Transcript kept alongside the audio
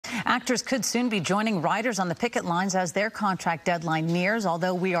Actors could soon be joining writers on the picket lines as their contract deadline nears,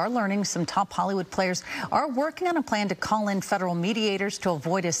 although we are learning some top Hollywood players are working on a plan to call in federal mediators to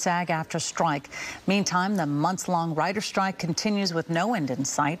avoid a SAG-AFTRA strike. Meantime, the months-long writer strike continues with no end in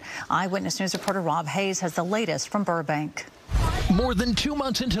sight. Eyewitness News reporter Rob Hayes has the latest from Burbank. More than 2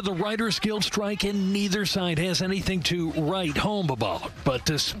 months into the Writers Guild strike, and neither side has anything to write home about. But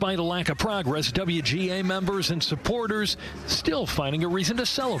despite a lack of progress, WGA members and supporters still finding a reason to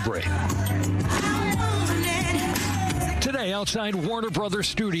celebrate. Today, outside Warner Brothers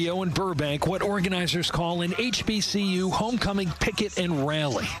studio in Burbank, what organizers call an HBCU homecoming picket and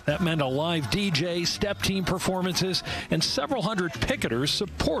rally. That meant a live DJ, step team performances, and several hundred picketers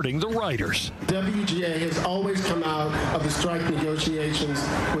supporting the writers. WGA has always come out of the strike negotiations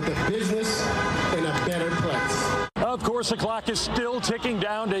with a business in a better place. Of course, the clock is still ticking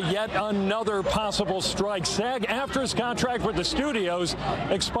down to yet another possible strike. SAG-AFTRA's contract with the studios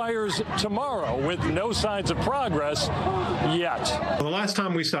expires tomorrow with no signs of progress yet. The last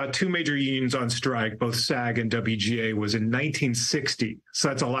time we saw two major unions on strike, both SAG and WGA, was in 1960, so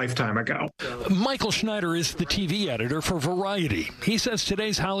that's a lifetime ago. Michael Schneider is the TV editor for Variety. He says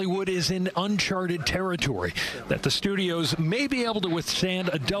today's Hollywood is in uncharted territory, that the studios may be able to withstand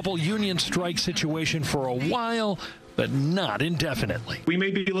a double union strike situation for a while, but not indefinitely. We may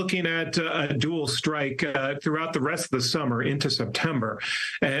be looking at a dual strike throughout the rest of the summer into September,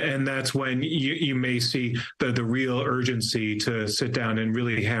 and that's when you may see the real urgency to sit down and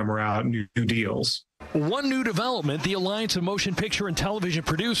really hammer out new deals. One new development, the Alliance of Motion Picture and Television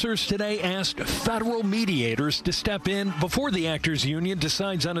Producers today asked federal mediators to step in before the Actors Union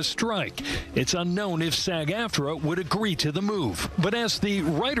decides on a strike. It's unknown if SAG-AFTRA would agree to the move. But as the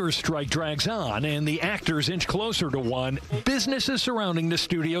writers' strike drags on and the actors inch closer to one, businesses surrounding the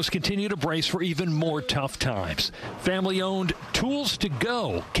studios continue to brace for even more tough times. Family-owned Tools to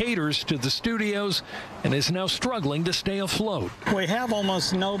Go caters to the studios and is now struggling to stay afloat. We have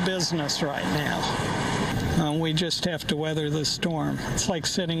almost no business right now. We just have to weather the storm. It's like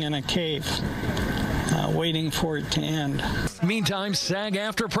sitting in a cave, waiting for it to end. Meantime,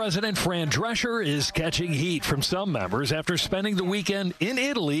 SAG-AFTRA President Fran Drescher is catching heat from some members after spending the weekend in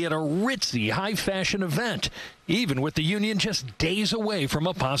Italy at a ritzy, high-fashion event, even with the union just days away from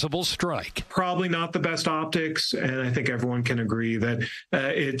a possible strike. Probably not the best optics, and I think everyone can agree that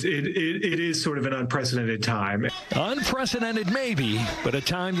it is sort of an unprecedented time. Unprecedented maybe, but a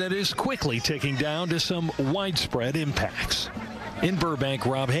time that is quickly ticking down to some widespread impacts. In Burbank,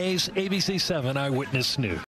 Rob Hayes, ABC 7 Eyewitness News.